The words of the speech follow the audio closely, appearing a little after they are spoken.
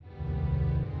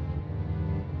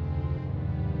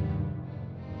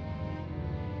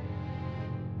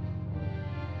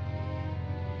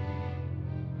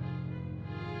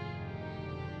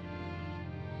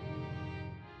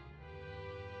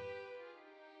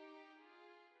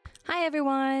Hi,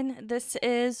 everyone. This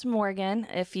is Morgan,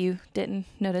 if you didn't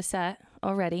notice that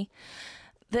already.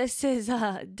 This is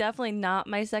definitely not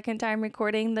my second time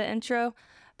recording the intro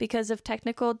because of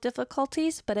technical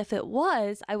difficulties, but if it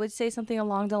was, I would say something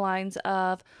along the lines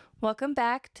of, welcome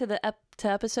back to to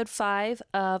episode 5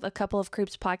 of A Couple of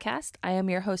Creeps podcast. I am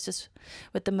your hostess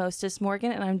with the mostest,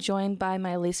 Morgan, and I'm joined by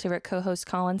my least favorite co-host,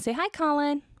 Colin. Say hi,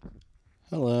 Colin.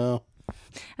 Hello.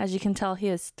 As you can tell, he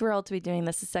is thrilled to be doing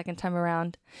this the second time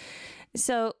around.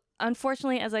 So,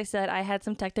 unfortunately, as I said, I had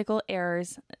some technical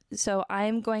errors. So,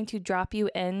 I'm going to drop you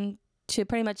in to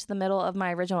pretty much the middle of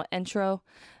my original intro.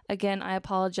 Again, I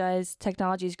apologize.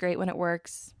 Technology is great when it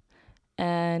works.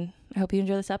 And I hope you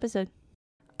enjoy this episode.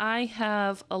 I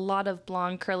have a lot of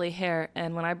blonde curly hair,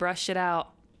 and when I brush it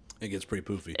out, It gets pretty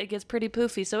poofy. it gets pretty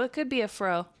poofy. So, it could be a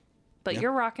fro. But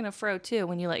you're rocking a fro, too,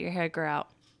 when you let your hair grow out.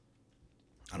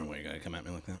 I don't know why you gotta come at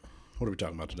me like that. What are we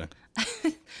talking about today?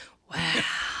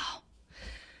 Wow.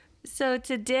 So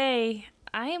today,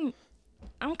 I'm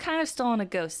kind of still on a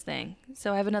ghost thing.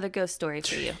 So I have another ghost story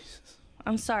for you.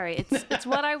 I'm sorry. It's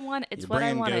what I want. It's what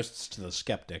I wanted. Ghosts to the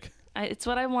skeptic. It's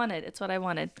what I wanted. It's what I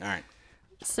wanted. All right.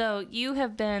 So you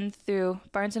have been through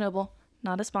Barnes & Noble,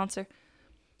 not a sponsor,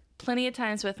 plenty of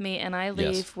times with me, and I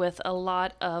leave with a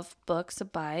lot of books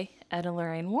by Ed and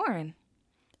Lorraine Warren.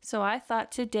 So I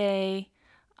thought today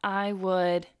I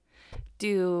would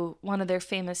do one of their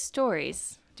famous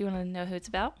stories. Do you want to know who it's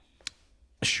about?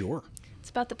 Sure.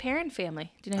 It's about the Perron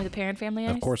family. Do you know who the Perron family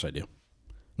is? Of course I do.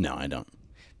 No, I don't.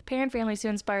 The Perron family is who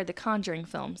inspired the Conjuring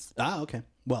films. Ah, okay.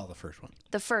 Well, the first one.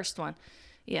 The first one.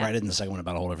 Yeah. Right, isn't the second one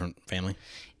about a whole different family?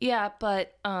 Yeah,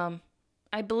 but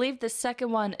I believe the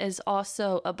second one is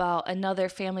also about another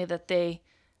family that they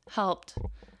helped.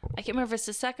 I can't remember if it's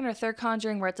the second or third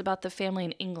Conjuring where it's about the family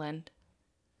in England.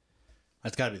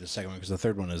 That's got to be the second one because the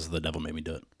third one is The Devil Made Me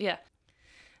Do It. Yeah.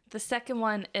 The second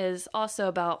one is also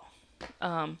about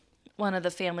one of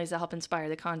the families that helped inspire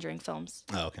the Conjuring films.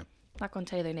 Oh, okay. Not going to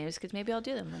tell you their names because maybe I'll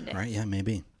do them one day. Right, yeah,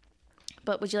 maybe.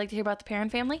 But would you like to hear about the Perron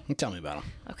family? Tell me about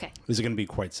them. Okay. Is it going to be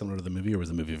quite similar to the movie or was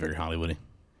the movie very Hollywoody?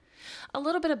 A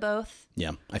little bit of both.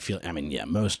 Yeah,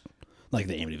 most, like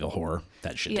the Amityville Horror,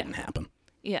 that shit didn't happen.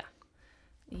 Yeah.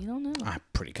 You don't know. I'm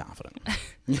pretty confident.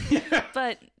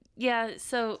 But yeah,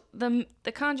 so the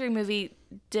Conjuring movie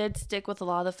did stick with a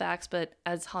lot of the facts, but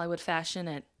as Hollywood fashion,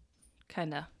 it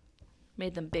kind of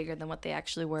made them bigger than what they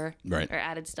actually were. Right. Or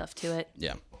added stuff to it.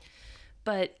 Yeah.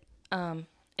 But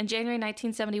in January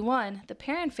 1971, the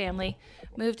Perron family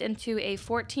moved into a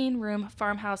 14-room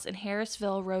farmhouse in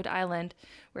Harrisville, Rhode Island,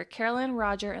 where Carolyn,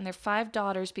 Roger, and their 5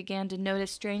 daughters began to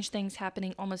notice strange things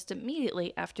happening almost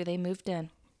immediately after they moved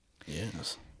in.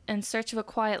 Yes. In search of a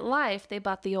quiet life, they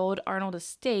bought the old Arnold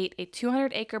Estate, a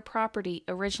 200-acre property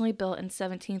originally built in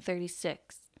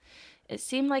 1736. It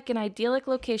seemed like an idyllic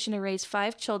location to raise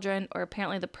 5 children, or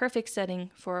apparently the perfect setting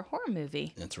for a horror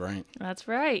movie. That's right. That's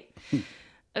right.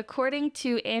 According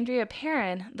to Andrea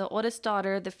Perron, the oldest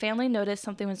daughter, the family noticed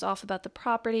something was off about the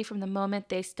property from the moment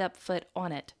they stepped foot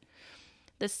on it.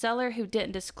 The seller, who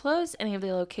didn't disclose any of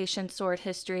the location's sordid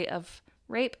history of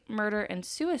rape, murder, and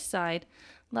suicide,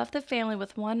 left the family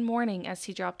with one morning as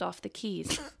he dropped off the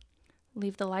keys.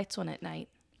 Leave the lights on at night.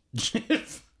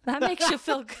 That makes you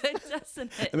feel good,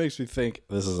 doesn't it? It makes me think,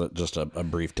 this is just a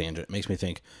brief tangent. It makes me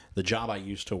think the job I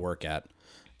used to work at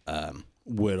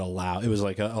would allow, it was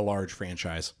like a large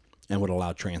franchise and would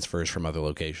allow transfers from other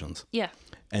locations. Yeah.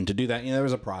 And to do that, there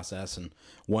was a process, and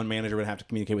one manager would have to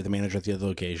communicate with the manager at the other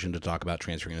location to talk about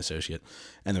transferring an associate.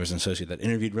 And there was an associate that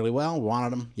interviewed really well,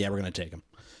 wanted him. Yeah, we're going to take him.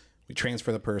 We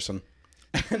transfer the person.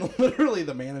 And literally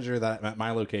the manager that at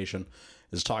my location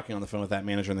is talking on the phone with that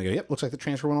manager, and they go, yep, looks like the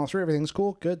transfer went all through. Everything's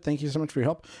cool. Good. Thank you so much for your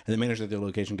help. And the manager at the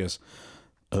location goes,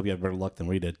 I hope you have better luck than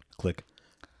we did. Click.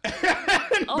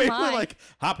 Oh basically my. like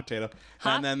hot potato.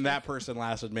 And then that person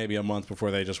lasted maybe a month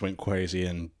before they just went crazy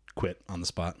and quit on the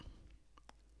spot.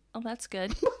 Oh, that's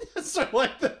good. So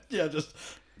like that, yeah, just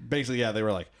basically, yeah, they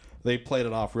were like, they played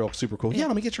it off real super cool. Yeah,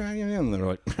 let me get your idea. And they were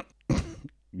like,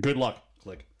 good luck.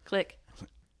 Click. Click.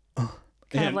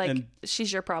 Kind of like,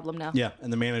 she's your problem now. Yeah,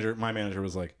 and my manager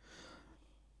was like,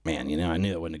 man, I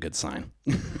knew that wasn't a good sign.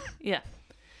 Yeah.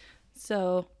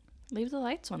 So, leave the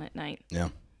lights on at night. Yeah.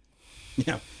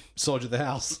 Yeah. Sold you the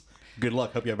house. Good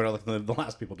luck. Hope you have better luck than the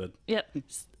last people did. Yep.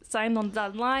 Sign on the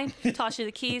dotted line. Toss you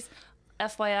the keys.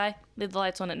 FYI, leave the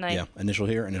lights on at night. Yeah. Initial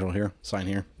here. Sign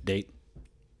here. Date.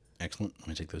 Excellent. Let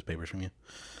me take those papers from you.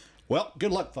 Well,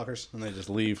 good luck, fuckers. And they just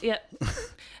leave. Yep.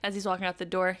 As he's walking out the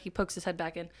door, he pokes his head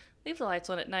back in. Leave the lights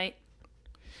on at night.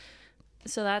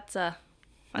 So that's a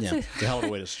hell of a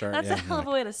way to start. That's a hell of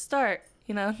a way to start.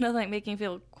 Nothing like making you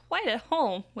feel quite at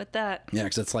home with that. Yeah,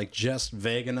 because it's like just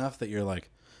vague enough that you're like,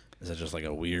 is it just like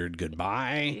a weird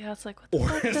goodbye? Yeah, it's like, what the fuck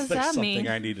Or does is there that something mean?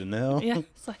 I need to know? Yeah,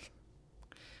 it's like,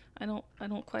 I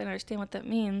don't quite understand what that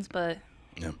means, but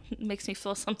Yeah. it makes me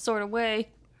feel some sort of way.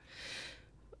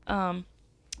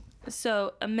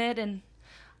 So amid an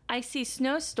icy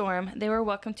snowstorm, they were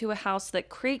welcomed to a house that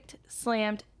creaked,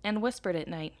 slammed, and whispered at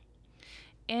night.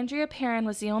 Andrea Perron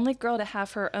was the only girl to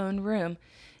have her own room.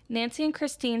 Nancy and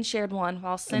Christine shared one,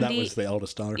 while Cindy... And that was the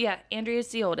eldest daughter? Yeah, Andrea's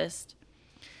the oldest.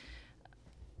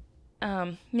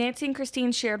 Nancy and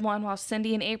Christine shared one, while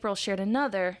Cindy and April shared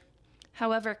another.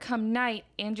 However, come night,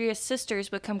 Andrea's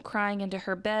sisters would come crying into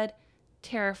her bed,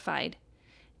 terrified.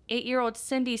 8-year-old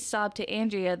Cindy sobbed to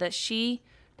Andrea that she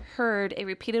heard a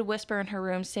repeated whisper in her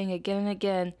room saying again and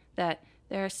again that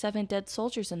there are 7 dead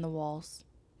soldiers in the walls.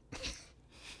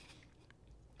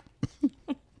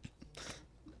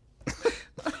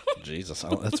 Jesus,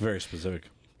 that's very specific.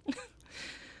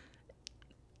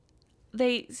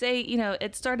 They say,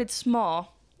 it started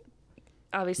small.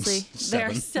 Obviously, there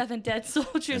are 7 dead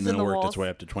soldiers And then in the it worked walls. its way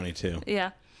up to 22.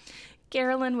 Yeah.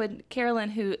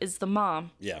 Carolyn, who is the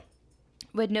mom, Yeah.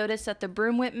 would notice that the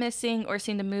broom went missing or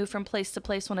seemed to move from place to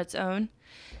place on its own.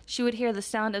 She would hear the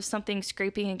sound of something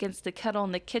scraping against the kettle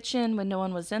in the kitchen when no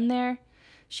one was in there.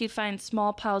 She'd find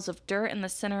small piles of dirt in the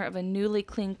center of a newly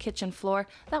cleaned kitchen floor.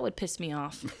 That would piss me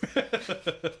off.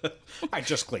 I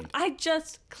just cleaned. I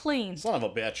just cleaned. Son of a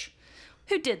bitch.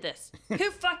 Who did this?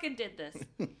 Who fucking did this?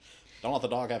 Don't let the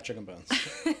dog have chicken bones.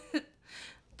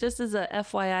 Just as a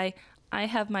FYI, I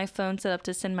have my phone set up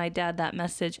to send my dad that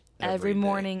message every day.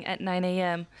 morning at 9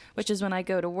 a.m., which is when I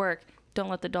go to work. Don't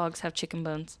let the dogs have chicken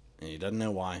bones. And he doesn't know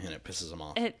why, and it pisses him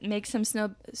off. It makes him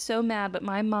so mad, but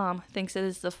my mom thinks it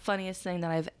is the funniest thing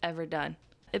that I've ever done.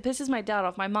 It pisses my dad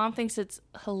off. My mom thinks it's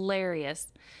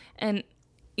hilarious. And,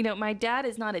 my dad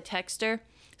is not a texter,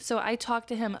 so I talk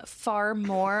to him far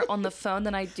more on the phone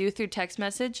than I do through text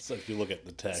message. So if you look at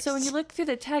the text. So when you look through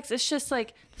the text, it's just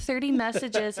like 30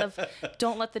 messages of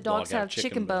don't let the dogs have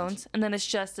chicken bones. And then it's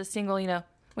just a single,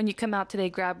 when you come out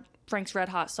today, grab Frank's Red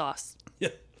Hot sauce. Yeah.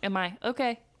 Am I?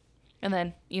 Okay. And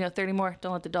then, 30 more,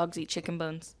 don't let the dogs eat chicken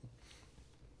bones.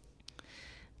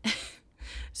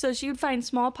 So she would find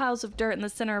small piles of dirt in the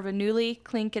center of a newly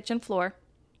cleaned kitchen floor.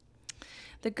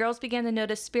 The girls began to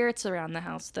notice spirits around the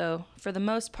house, though. For the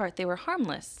most part, they were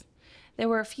harmless. There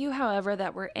were a few, however,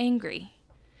 that were angry.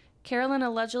 Carolyn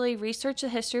allegedly researched the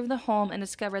history of the home and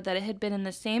discovered that it had been in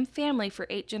the same family for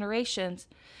 8 generations,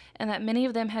 and that many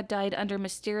of them had died under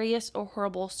mysterious or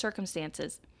horrible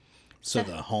circumstances. So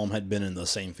the home had been in the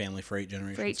same family for 8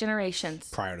 generations? For 8 generations.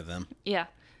 Prior to them. Yeah.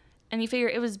 And you figure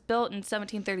it was built in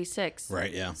 1736.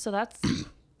 Right, yeah. So that's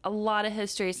a lot of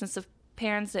history since the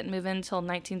parents didn't move in until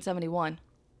 1971.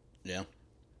 Yeah.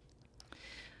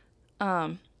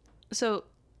 So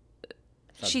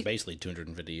That's basically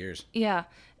 250 years. Yeah.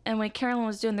 And when Carolyn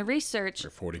was doing the research, Or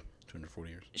 240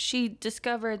 years. she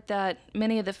discovered that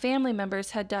many of the family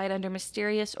members had died under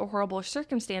mysterious or horrible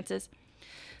circumstances.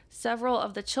 Several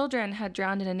of the children had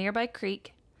drowned in a nearby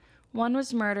creek. One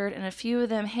was murdered, and a few of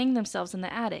them hanged themselves in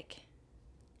the attic.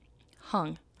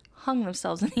 Hung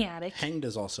themselves in the attic. Hanged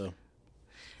is also...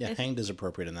 Yeah, hanged is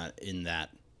appropriate in that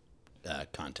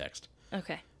context.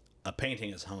 Okay. A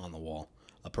painting is hung on the wall.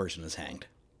 A person is hanged.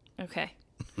 Okay.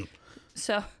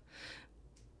 So,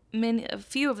 a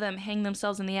few of them hanged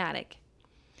themselves in the attic.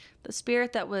 The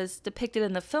spirit that was depicted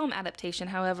in the film adaptation,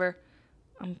 however,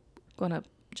 I'm going to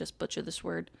just butcher this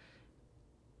word,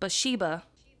 Bathsheba.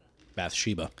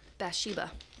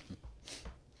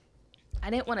 I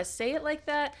didn't want to say it like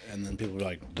that. And then people were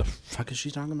like, the fuck is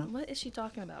she talking about? What is she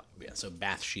talking about? Yeah, so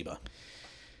Bathsheba.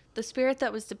 The spirit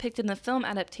that was depicted in the film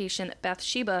adaptation,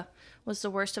 Bathsheba, was the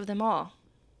worst of them all.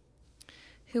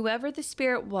 Whoever the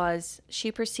spirit was,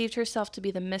 she perceived herself to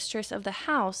be the mistress of the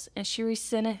house, and she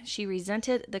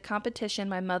resented the competition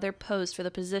my mother posed for the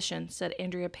position, said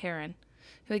Andrea Perron,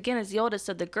 who again is the oldest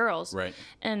of the girls. Right.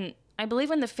 And I believe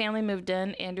when the family moved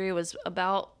in, Andrea was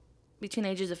about between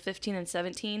ages of 15 and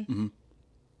 17. Mm-hmm.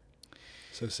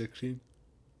 So 16?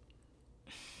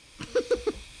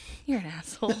 You're an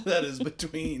asshole. That is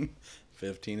between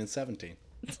 15 and 17.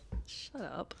 Shut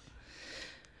up.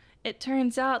 It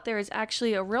turns out there is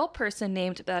actually a real person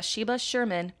named Bathsheba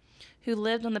Sherman who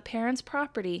lived on the Perron's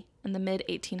property in the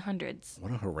mid-1800s.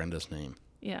 What a horrendous name.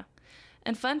 Yeah.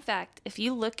 And fun fact, if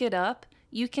you look it up,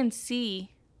 you can see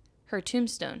her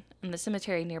tombstone in the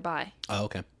cemetery nearby. Oh,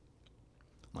 okay.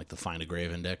 Like the Find a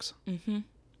Grave Index? Mm-hmm.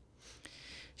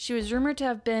 She was rumored to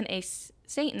have been a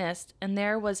Satanist, and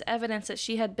there was evidence that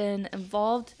she had been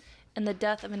involved in the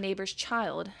death of a neighbor's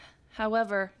child.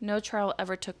 However, no trial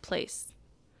ever took place.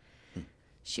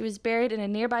 She was buried in a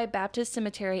nearby Baptist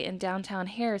cemetery in downtown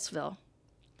Harrisville.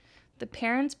 The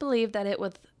parents believed that it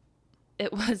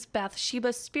was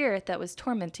Bathsheba's spirit that was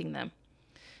tormenting them.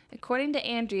 According to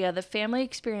Andrea, the family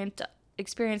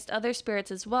experienced other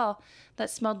spirits as well that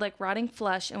smelled like rotting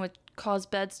flesh and would cause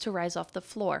beds to rise off the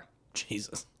floor.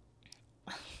 Jesus.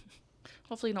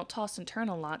 Hopefully you don't toss and turn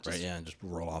a lot. Right, yeah, just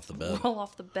roll off the bed. Roll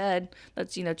off the bed.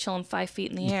 That's, chilling 5 feet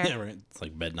in the air. Yeah, right. It's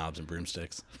like bed knobs and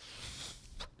broomsticks.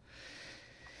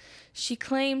 She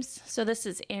claims, so this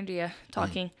is Andrea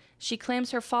talking, she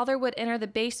claims her father would enter the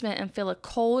basement and feel a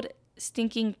cold,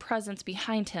 stinking presence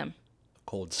behind him.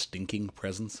 Cold, stinking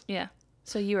presence? Yeah.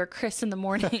 So you or Chris in the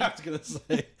morning. I was going to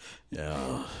say,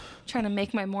 yeah. Trying to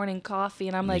make my morning coffee,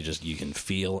 and I'm like... You can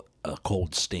feel a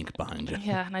cold stink behind you.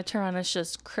 Yeah, and I turn on, it's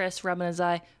just Chris rubbing his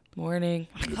eye. Morning.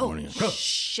 Good oh, morning.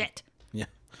 Shit. Yeah.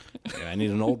 I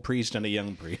need an old priest and a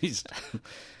young priest.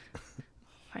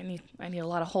 I need a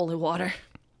lot of holy water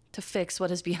to fix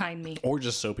what is behind me. Or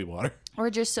just soapy water. Or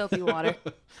just soapy water.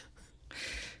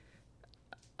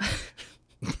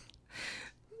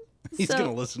 He's going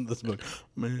to listen to this book.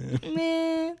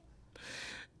 Man.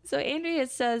 So Andrea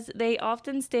says they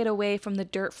often stayed away from the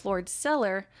dirt-floored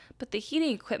cellar, but the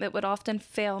heating equipment would often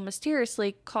fail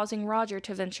mysteriously, causing Roger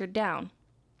to venture down.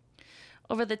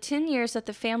 Over the 10 years that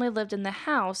the family lived in the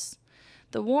house,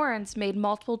 the Warrens made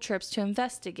multiple trips to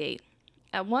investigate.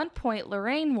 At one point,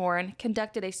 Lorraine Warren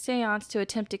conducted a seance to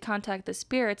attempt to contact the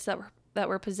spirits that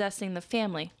were possessing the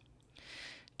family.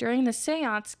 During the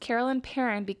seance, Carolyn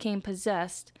Perron became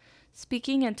possessed,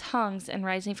 speaking in tongues and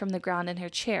rising from the ground in her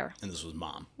chair. And this was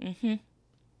Mom. Mm-hmm.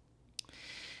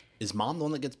 Is Mom the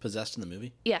one that gets possessed in the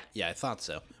movie? Yeah. Yeah, I thought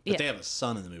so. But Yeah. they have a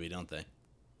son in the movie, don't they?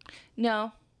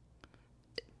 No,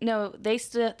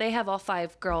 they have all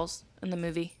 5 girls in the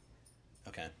movie.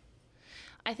 Okay.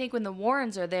 I think when the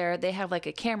Warrens are there, they have like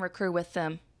a camera crew with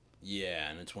them. Yeah,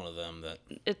 and it's one of them that...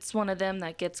 It's one of them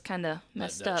that gets kind of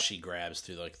messed up. she grabs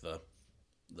through like the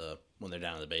when they're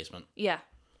down in the basement. Yeah.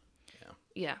 Yeah.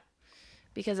 Yeah.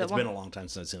 Because It's been a long time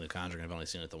since I've seen The Conjuring. I've only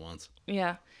seen it the once.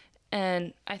 Yeah.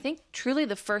 And I think truly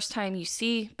the first time you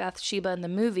see Bathsheba in the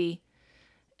movie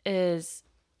is,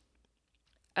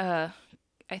 I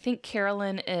think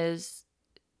Carolyn is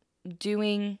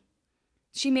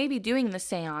she may be doing the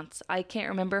seance. I can't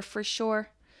remember for sure.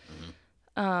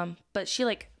 Mm-hmm. But she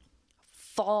like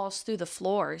falls through the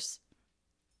floors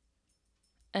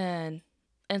and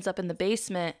ends up in the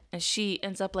basement, and she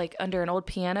ends up like under an old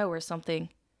piano or something.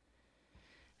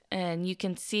 And you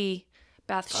can see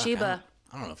Bathsheba.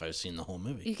 I don't know if I've seen the whole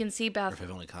movie. You can see or if I've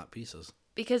only caught pieces.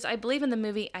 Because I believe in the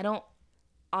movie, I don't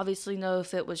obviously know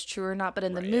if it was true or not, but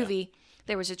in the movie,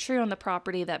 there was a tree on the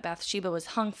property that Bathsheba was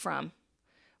hung from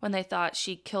when they thought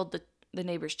she killed the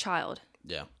neighbor's child.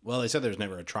 Yeah. Well, they said there was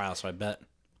never a trial, so I bet.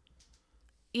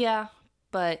 Yeah,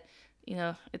 but,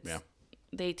 it's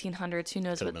the 1800s. Who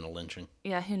knows Could have been a lynching.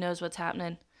 Yeah, who knows what's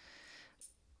happening.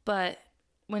 But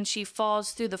when she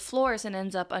falls through the floors and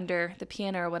ends up under the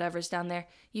piano or whatever's down there,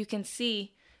 you can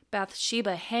see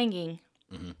Bathsheba hanging,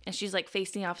 and she's like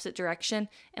facing the opposite direction,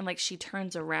 and like she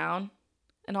turns around,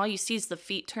 and all you see is the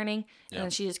feet turning, and then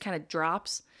she just kind of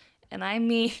drops. And I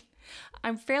mean,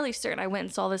 I'm fairly certain I went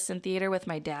and saw this in theater with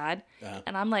my dad,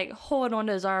 and I'm like holding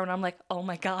onto his arm, and I'm like, oh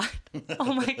my God,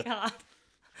 oh my God.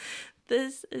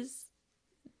 This is,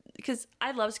 because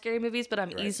I love scary movies, but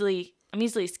I'm easily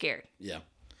scared. Yeah.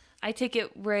 I take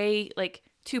it way, like,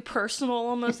 too personal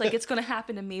almost. Like, it's going to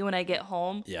happen to me when I get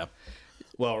home. Yeah.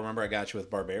 Well, remember I got you with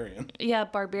Barbarian. Yeah,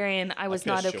 Barbarian. I was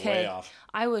not pissed you okay. way off.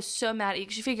 I was so mad.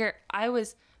 Because you figure, I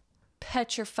was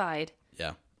petrified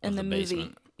in the movie.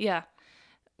 Basement. Yeah.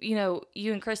 You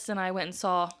and Chris and I went and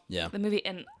saw the movie,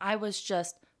 and I was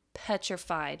just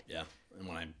petrified. Yeah. And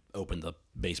when I opened the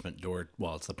basement door,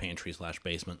 well, it's the pantry /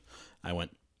 basement, I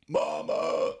went,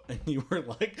 Mama! And you were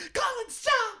like, Colin,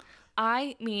 stop!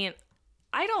 I mean,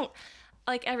 I don't,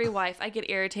 like every wife, I get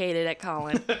irritated at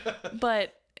Colin,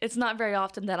 but it's not very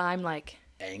often that I'm like...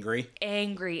 Angry?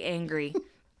 Angry.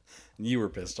 You were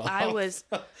pissed off. I was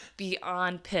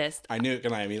beyond pissed. I knew it,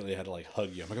 and I immediately had to like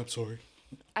hug you. I'm like, I'm sorry.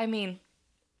 I mean,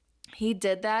 he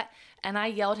did that, and I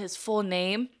yelled his full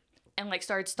name and like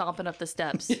started stomping up the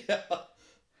steps. Yeah.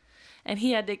 And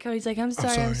he had to come. He's like, I'm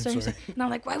sorry. And I'm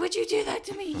like, why would you do that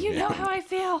to me? You know how I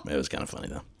feel. It was kind of funny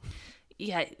though.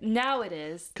 Yeah, now it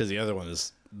is. Because the other one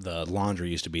is the laundry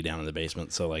used to be down in the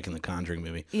basement. So like in the Conjuring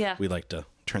movie, we like to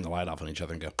turn the light off on each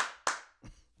other and go.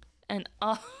 And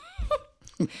turn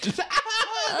the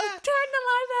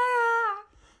light off.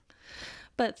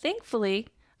 But thankfully,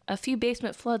 a few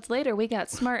basement floods later, we got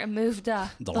smart and moved the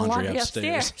laundry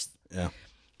upstairs. Yeah.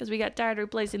 Because we got tired of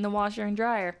replacing the washer and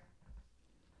dryer.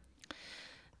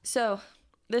 So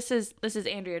this is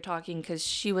Andrea talking because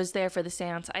she was there for the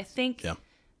seance. I think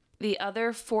the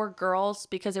other 4 girls,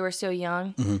 because they were so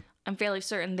young, I'm fairly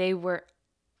certain they were.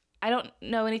 I don't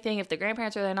know anything if the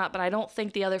grandparents are there or not, but I don't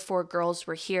think the other 4 girls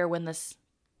were here when this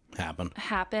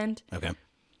happened. Okay.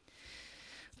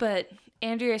 But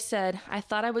Andrea said, "I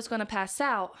thought I was going to pass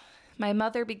out. My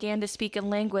mother began to speak in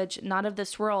language not of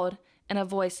this world and a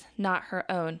voice not her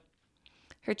own.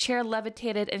 Her chair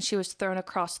levitated and she was thrown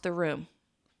across the room."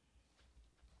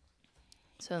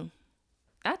 So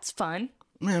that's fun.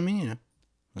 I mean, yeah.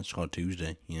 That's called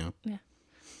Tuesday, you know. Yeah.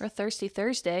 Or Thirsty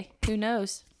Thursday. Who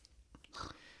knows?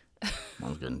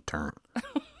 Mom's getting turned.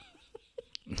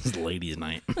 It's ladies'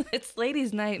 night. It's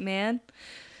ladies' night, man.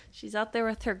 She's out there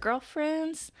with her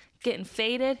girlfriends, getting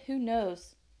faded. Who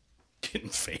knows? Getting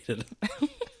faded.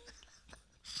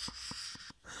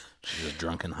 She's just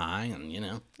drunk and high,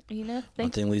 and one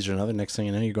thing leads to another. Next thing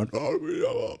you know, you're going,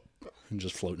 and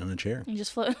just floating in a chair. And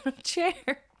just floating in a chair.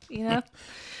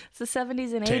 It's the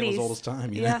 70s and 80s. Tale as old as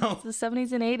time, you know? It's the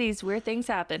 70s and 80s. Weird things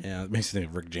happen. Yeah, it makes me think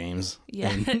of Rick James.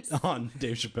 Yes. And on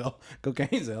Dave Chappelle.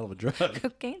 Cocaine's a hell of a drug.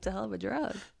 Cocaine's a hell of a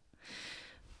drug.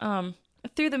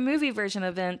 Through the movie version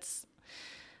events,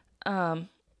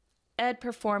 Ed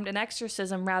performed an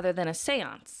exorcism rather than a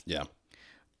seance. Yeah.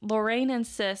 Lorraine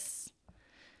insists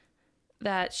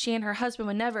that she and her husband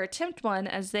would never attempt one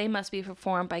as they must be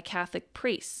performed by Catholic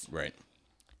priests. Right.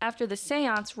 After the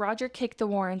seance, Roger kicked the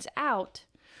Warrens out,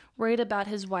 worried about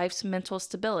his wife's mental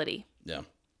stability. Yeah.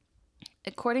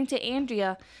 According to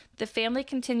Andrea, the family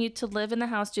continued to live in the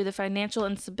house due to financial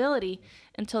instability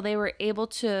until they were able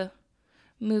to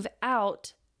move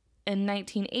out in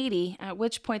 1980, at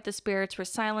which point the spirits were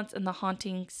silenced and the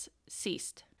hauntings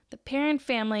ceased. The Perron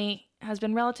family has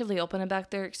been relatively open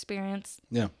about their experience.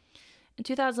 Yeah. In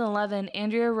 2011,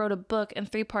 Andrea wrote a book in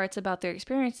 3 parts about their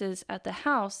experiences at the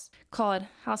house called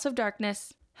House of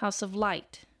Darkness, House of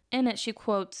Light. In it, she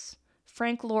quotes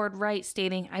Frank Lloyd Wright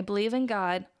stating, "I believe in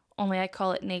God, only I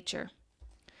call it nature."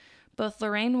 Both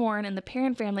Lorraine Warren and the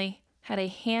Perron family had a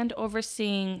hand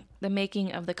overseeing the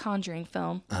making of the Conjuring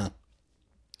film.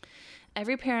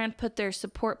 Every parent put their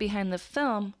support behind the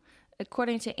film.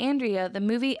 According to Andrea, the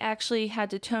movie actually had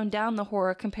to tone down the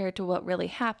horror compared to what really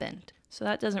happened. So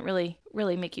that doesn't really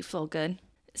make you feel good.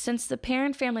 Since the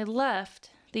Perron family left,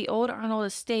 the old Arnold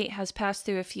estate has passed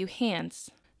through a few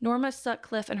hands. Norma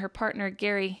Sutcliffe and her partner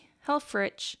Gary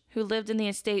Helfrich, who lived in the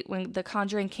estate when The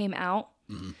Conjuring came out,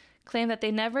 claim that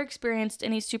they never experienced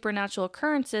any supernatural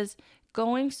occurrences,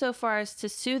 going so far as to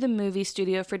sue the movie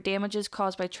studio for damages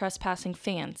caused by trespassing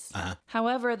fans.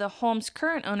 However, the home's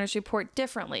current owners report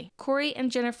differently. Corey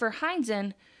and Jennifer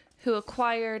Heinzen, who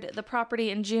acquired the property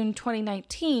in June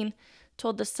 2019,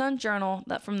 told the Sun Journal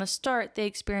that from the start they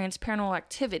experienced paranormal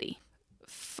activity.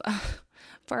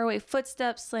 Faraway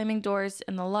footsteps, slamming doors,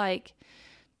 and the like.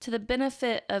 To the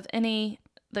benefit of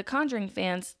the Conjuring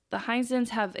fans, the Heinzens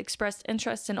have expressed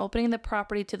interest in opening the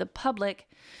property to the public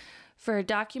for a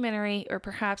documentary or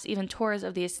perhaps even tours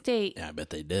of the estate. Yeah, I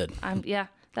bet they did.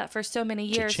 That for so many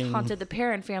years Cha-ching. haunted the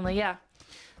Perron family. Yeah.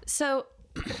 So.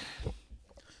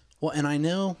 Well, and I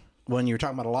know when you were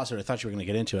talking about a lawsuit, I thought you were going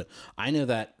to get into it. I know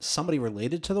that somebody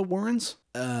related to the Warrens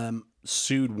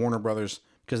sued Warner Brothers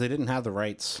because they didn't have the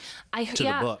rights to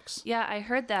the books. Yeah, I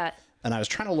heard that. And I was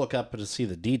trying to look up to see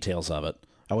the details of it.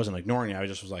 I wasn't ignoring you. I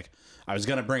just was like, I was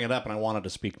going to bring it up and I wanted to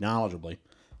speak knowledgeably.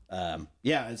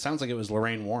 It sounds like it was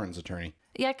Lorraine Warren's attorney.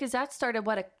 Yeah, because that started,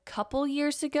 a couple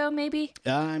years ago, maybe?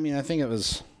 I think it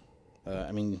was,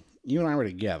 you and I were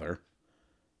together.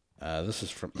 This is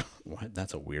from, what?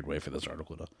 That's a weird way for this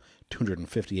article to,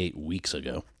 258 weeks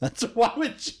ago. Why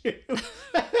would you?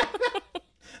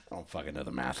 I don't fucking know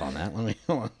the math on that. Let me,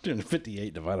 hold on.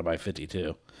 258 divided by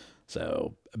 52.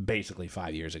 So basically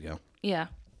 5 years ago. Yeah.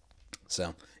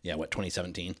 So,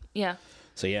 2017? Yeah.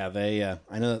 So, they,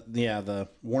 I know, the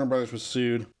Warner Brothers was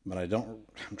sued, but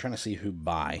I'm trying to see who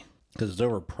by. Because it's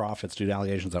over profits due to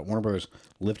allegations that Warner Brothers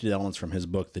lifted elements from his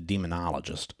book, The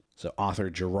Demonologist. So, author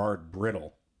Gerard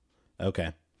Brittle,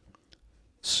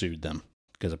 sued them.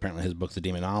 Because apparently his book, The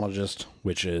Demonologist,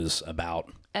 which is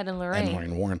about Ed and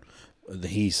Lorraine Warren,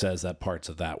 he says that parts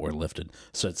of that were lifted.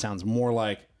 So, it sounds more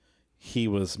like he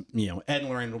was, Ed and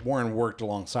Lorraine Warren worked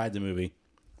alongside the movie,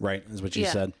 right? Is what you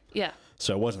said? Yeah.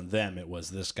 So it wasn't them, it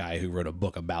was this guy who wrote a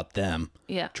book about them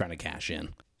trying to cash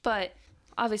in. But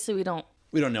obviously we don't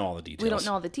know all the details. We don't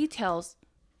know all the details,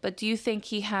 but do you think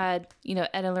he had, Ed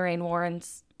and Lorraine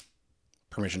Warren's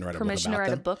permission to write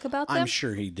a book about them? I'm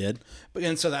sure he did.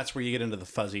 And so that's where you get into the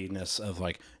fuzziness of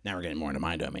now we're getting more into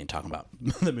my domain, talking about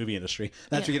the movie industry.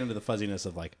 That's where you get into the fuzziness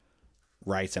of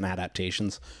rights and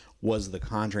adaptations. Was The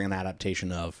Conjuring an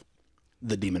adaptation of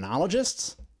The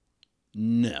demonologists?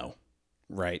 No.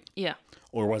 Right? Yeah.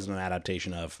 Or was it an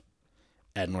adaptation of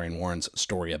Ed and Lorraine Warren's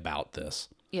story about this?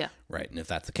 Yeah. Right. And if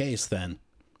that's the case, then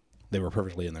they were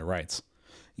perfectly in their rights,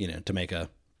 to make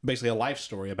basically a life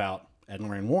story about Ed and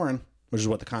Lorraine Warren, which is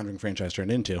what the Conjuring franchise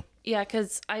turned into. Yeah,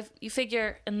 because you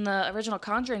figure in the original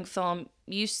Conjuring film,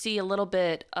 you see a little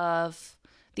bit of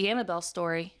the Annabelle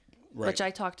story, Right. which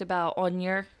I talked about on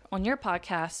your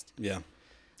podcast. Yeah.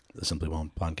 The Simply Well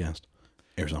podcast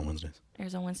airs on Wednesdays.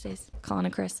 Airs on Wednesdays. Colin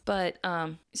and Chris. But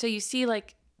so you see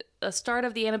like a start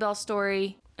of the Annabelle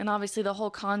story, and obviously the whole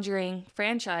Conjuring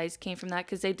franchise came from that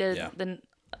because they did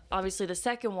obviously the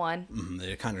second one. Mm-hmm. They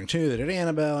did Conjuring 2, they did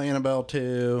Annabelle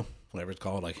 2, whatever it's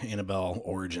called, like Annabelle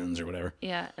Origins or whatever.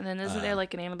 Yeah, and then isn't there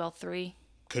like an Annabelle 3?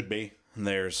 Could be. And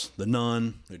there's The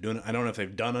Nun. They're doing. I don't know if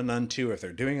they've done a Nun 2 or if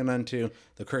they're doing a Nun 2.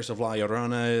 The Curse of La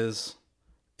Llorona is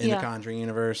in the Conjuring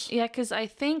universe. Yeah, because I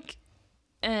think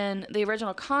in the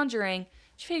original Conjuring,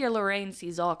 you figure Lorraine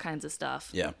sees all kinds of stuff.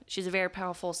 Yeah. She's a very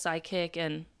powerful psychic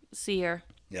and seer.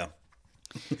 Yeah.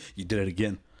 You did it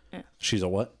again. Yeah. She's a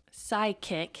what?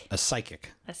 Psychic. A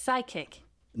psychic. A psychic.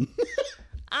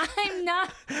 I'm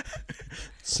not.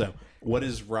 So, what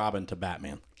is Robin to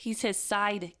Batman? He's his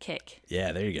sidekick.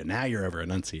 Yeah, there you go. Now you're over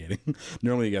enunciating.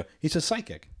 Normally you go, he's a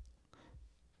psychic.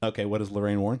 Okay, what is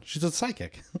Lorraine Warren? She's a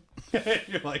psychic.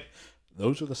 You're like,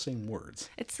 those are the same words.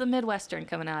 It's the Midwestern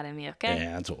coming out in me, okay?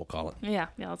 Yeah, that's what we'll call it. Yeah,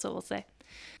 that's what we'll say.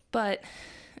 But,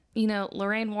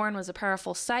 Lorraine Warren was a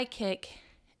powerful psychic,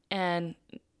 and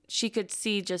she could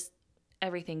see just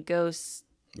everything, ghosts.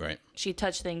 Right. She'd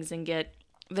touch things and get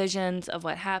visions of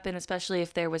what happened, especially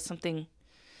if there was something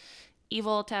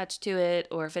evil attached to it,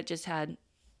 or if it just had,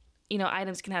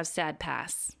 items can have sad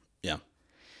past. Yeah.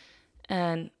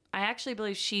 And I actually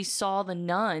believe she saw the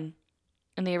nun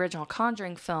in the original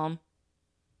Conjuring film.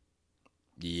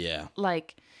 Yeah.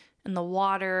 Like in the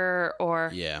water,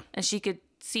 or yeah, and she could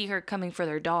see her coming for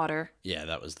their daughter. Yeah,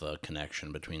 that was the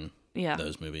connection between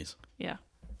those movies. Yeah.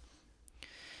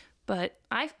 But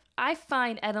I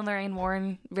find Ed and Lorraine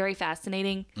Warren very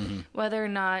fascinating, whether or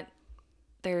not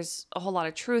there's a whole lot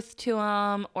of truth to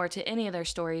them or to any of their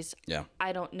stories. Yeah.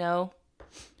 I don't know.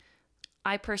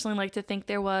 I personally like to think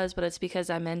there was, but it's because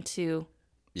I'm into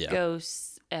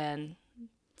ghosts and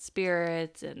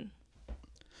spirits and...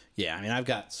 Yeah, I mean, I've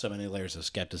got so many layers of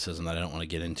skepticism that I don't want to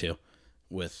get into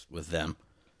with them.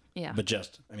 Yeah. But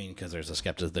because there's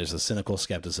a cynical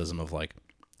skepticism of like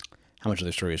how much of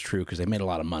their story is true because they made a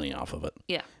lot of money off of it.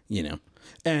 Yeah.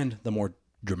 And the more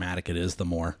dramatic it is, the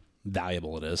more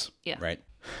valuable it is. Yeah. Right.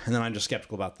 And then I'm just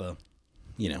skeptical about the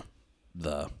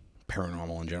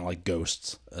paranormal in general, like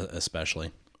ghosts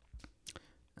especially.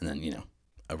 And then,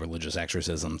 a religious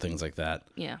exorcism, things like that.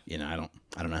 Yeah. I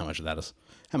don't know how much of that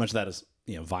is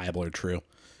viable or true.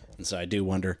 And so I do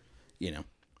wonder,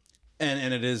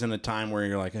 and it is in a time where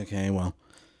you're like, okay, well,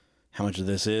 how much of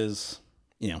this is,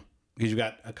 because you've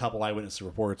got a couple eyewitness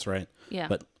reports, right? Yeah.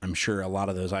 But I'm sure a lot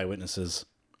of those eyewitnesses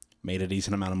made a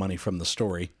decent amount of money from the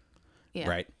story. Yeah.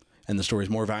 Right. And the story is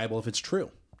more valuable if it's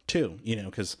true too,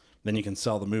 because then you can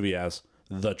sell the movie as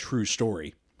the true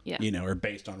story, or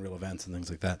based on real events and things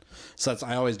like that. So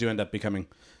I always do end up becoming,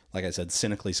 like I said,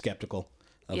 cynically skeptical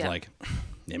of like,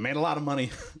 they made a lot of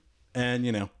money. And,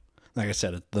 like I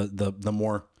said, the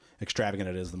more extravagant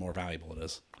it is, the more valuable it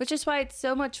is. Which is why it's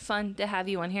so much fun to have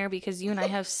you on here, because you and I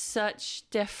have such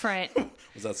different...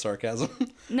 Was that sarcasm?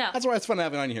 No. That's why it's fun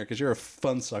having you on here, because you're a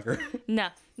fun sucker. No,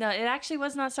 it actually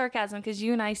was not sarcasm, because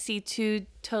you and I see two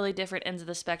totally different ends of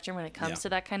the spectrum when it comes to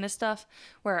that kind of stuff,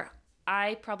 where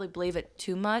I probably believe it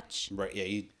too much. Right,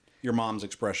 yeah. Your mom's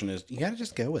expression is, you gotta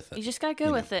just go with it. You just gotta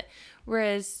go with it.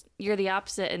 Whereas you're the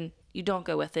opposite, and you don't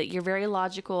go with it. You're very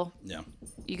logical. Yeah.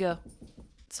 You go,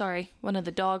 sorry, one of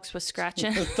the dogs was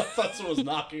scratching. I thought someone was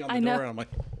knocking on the door, and I'm like...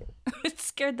 It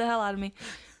scared the hell out of me.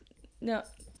 No,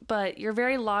 but you're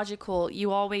very logical.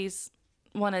 You always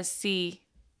want to see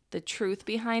the truth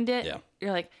behind it. Yeah.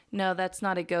 You're like, no, that's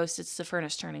not a ghost. It's the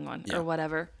furnace turning on or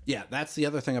whatever. Yeah, that's the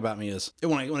other thing about me is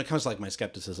when it comes to like my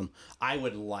skepticism, I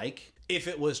would like, if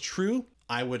it was true,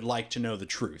 I would like to know the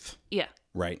truth. Yeah.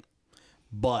 Right.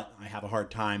 But I have a hard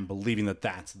time believing that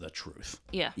that's the truth.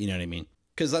 Yeah. You know what I mean?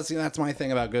 Because that's my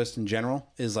thing about ghosts in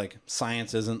general is like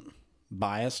science isn't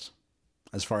biased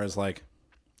as far as like,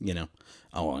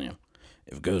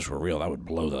 if ghosts were real, that would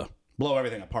blow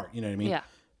everything apart. You know what I mean? Yeah.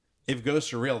 If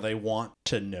ghosts are real, they want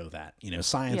to know that.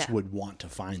 Science would want to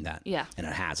find that. Yeah. And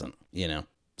it hasn't,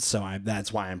 So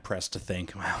that's why I'm pressed to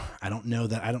think, well, I don't know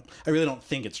that. I really don't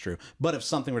think it's true. But if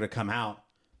something were to come out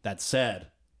that said,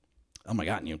 oh my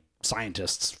God,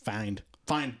 scientists find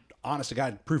honest to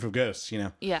God proof of ghosts,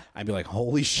 Yeah. I'd be like,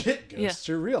 holy shit, ghosts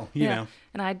are real, you know.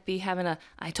 And I'd be having a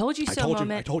I told you so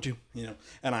moment. I told you,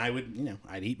 and I would,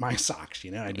 I'd eat my socks,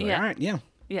 I'd be like, Yeah. all right, yeah,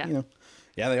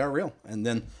 yeah, they are real. And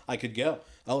then I could go,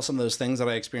 some of those things that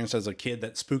I experienced as a kid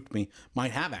that spooked me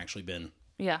might have actually been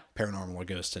paranormal or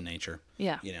ghosts in nature.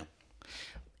 Yeah.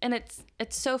 And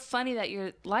it's so funny that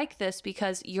you're like this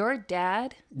because your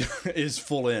dad is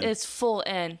full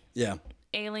in. Yeah.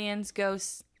 Aliens,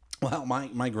 ghosts. Well,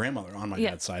 my grandmother on my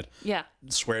dad's side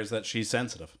swears that she's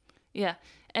sensitive. Yeah.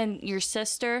 And your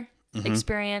sister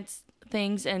experienced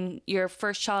things in your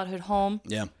first childhood home.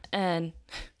 Yeah. And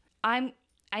I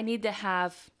need to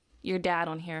have your dad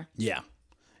on here. Yeah.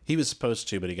 He was supposed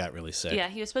to, but he got really sick. Yeah,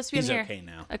 he was supposed to be in here okay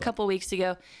now, a couple weeks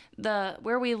ago.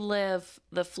 Where we live,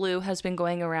 the flu has been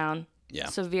going around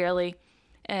severely.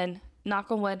 And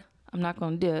knock on wood, I'm not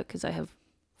going to do it because I have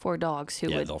 4 dogs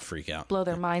who would they'll freak out. Blow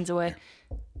their minds away.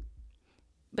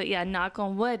 But yeah, knock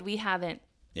on wood, we haven't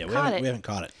we haven't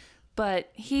caught it. But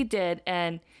he did,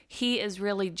 and he is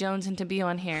really jonesing to be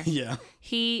on here. Yeah.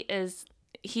 He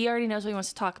already knows what he wants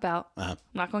to talk about. I'm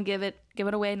not going to give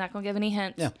it away, not going to give any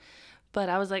hints. Yeah. But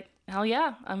I was like, hell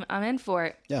yeah, I'm in for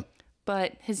it. Yeah.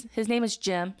 But his name is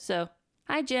Jim, so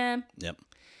hi Jim. Yep.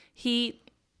 He,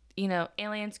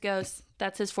 aliens, ghosts,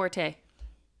 that's his forte.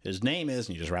 His name is,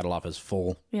 and you just rattle off his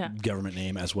full government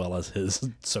name as well as his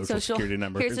social security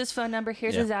number. Here's his phone number.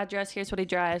 Here's his address. Here's what he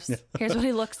drives. Here's what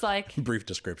he looks like. Brief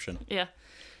description. Yeah.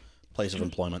 Place of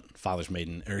employment.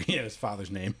 His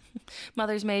father's name.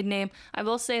 Mother's maiden name. I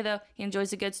will say, though, he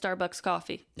enjoys a good Starbucks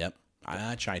coffee. Yep.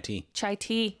 Chai tea. Chai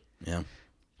tea. Yeah.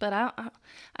 But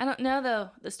I don't know, though.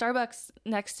 The Starbucks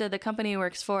next to the company he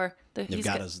works for. They've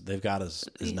got his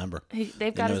number.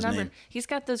 They've got his number. Name. He's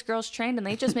got those girls trained, and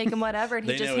they just make him whatever, and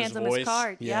he just hands them his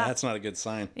card. Yeah, that's not a good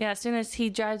sign. Yeah, as soon as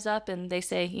he drives up and they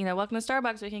say, welcome to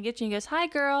Starbucks, we can get you. And he goes, hi,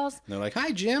 girls. And they're like,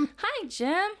 hi, Jim. Hi,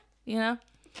 Jim.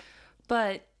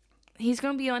 But he's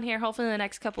going to be on here hopefully in the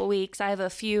next couple of weeks. I have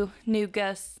a few new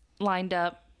guests lined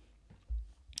up,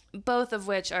 both of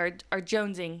which are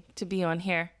jonesing to be on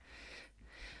here.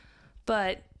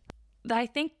 But I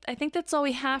think that's all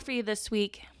we have for you this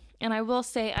week. And I will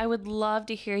say I would love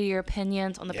to hear your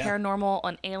opinions on the paranormal,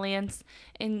 on aliens.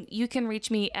 And you can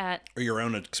reach me at... Or your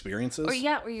own experiences. Or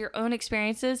your own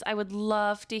experiences. I would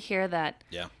love to hear that.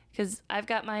 Yeah. Because I've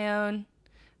got my own.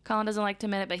 Colin doesn't like to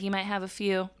admit it, but he might have a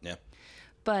few. Yeah.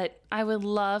 But I would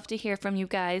love to hear from you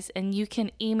guys. And you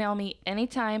can email me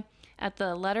anytime at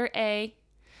the letter A,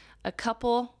 a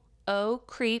couple O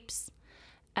creeps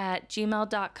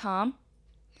 @gmail.com.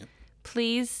 Yep.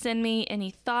 Please send me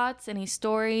any thoughts, any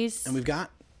stories. And we've got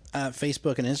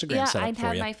Facebook and Instagram set up for you. Yeah,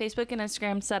 I have my Facebook and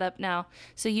Instagram set up now.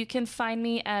 So you can find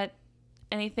me at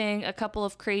anything, a couple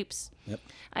of creeps. Yep.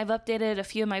 I've updated a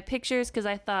few of my pictures because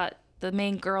I thought the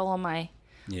main girl on my...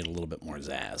 Need a little bit more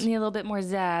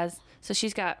zazz. So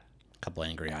she's got... A couple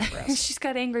angry eyebrows. She's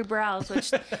got angry brows,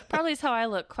 which probably is how I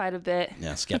look quite a bit.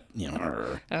 Yeah,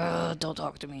 don't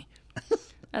talk to me.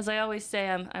 As I always say,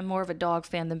 I'm more of a dog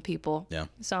fan than people. Yeah.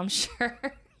 So I'm sure.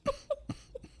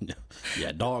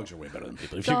 Yeah, dogs are way better than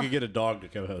people. If you could get a dog to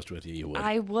co-host with you, you would.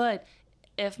 I would.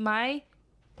 If my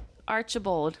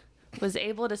Archibald was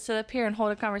able to sit up here and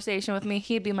hold a conversation with me,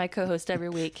 he'd be my co-host every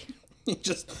week.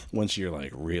 Just once you're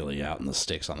like really out in the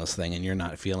sticks on this thing and you're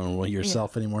not feeling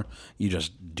yourself anymore, you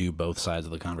just do both sides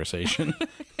of the conversation.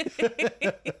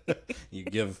 You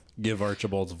give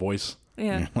Archibald's voice.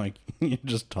 Yeah. You're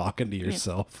just talking to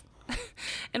yourself. Yeah.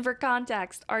 And for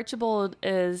context, Archibald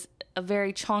is a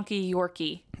very chonky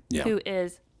Yorkie who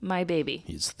is my baby.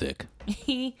 He's thick.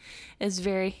 He is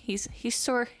he's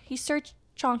Sir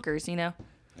Chonkers,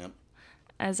 Yep.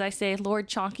 As I say, Lord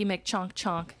Chonky McChonk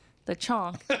Chonk. The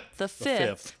Chonk, the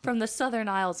fifth from the Southern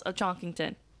Isles of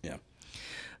Chonkington. Yeah.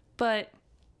 But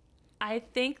I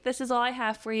think this is all I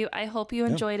have for you. I hope you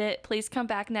enjoyed it. Please come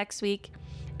back next week.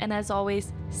 And as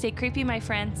always, stay creepy, my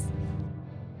friends.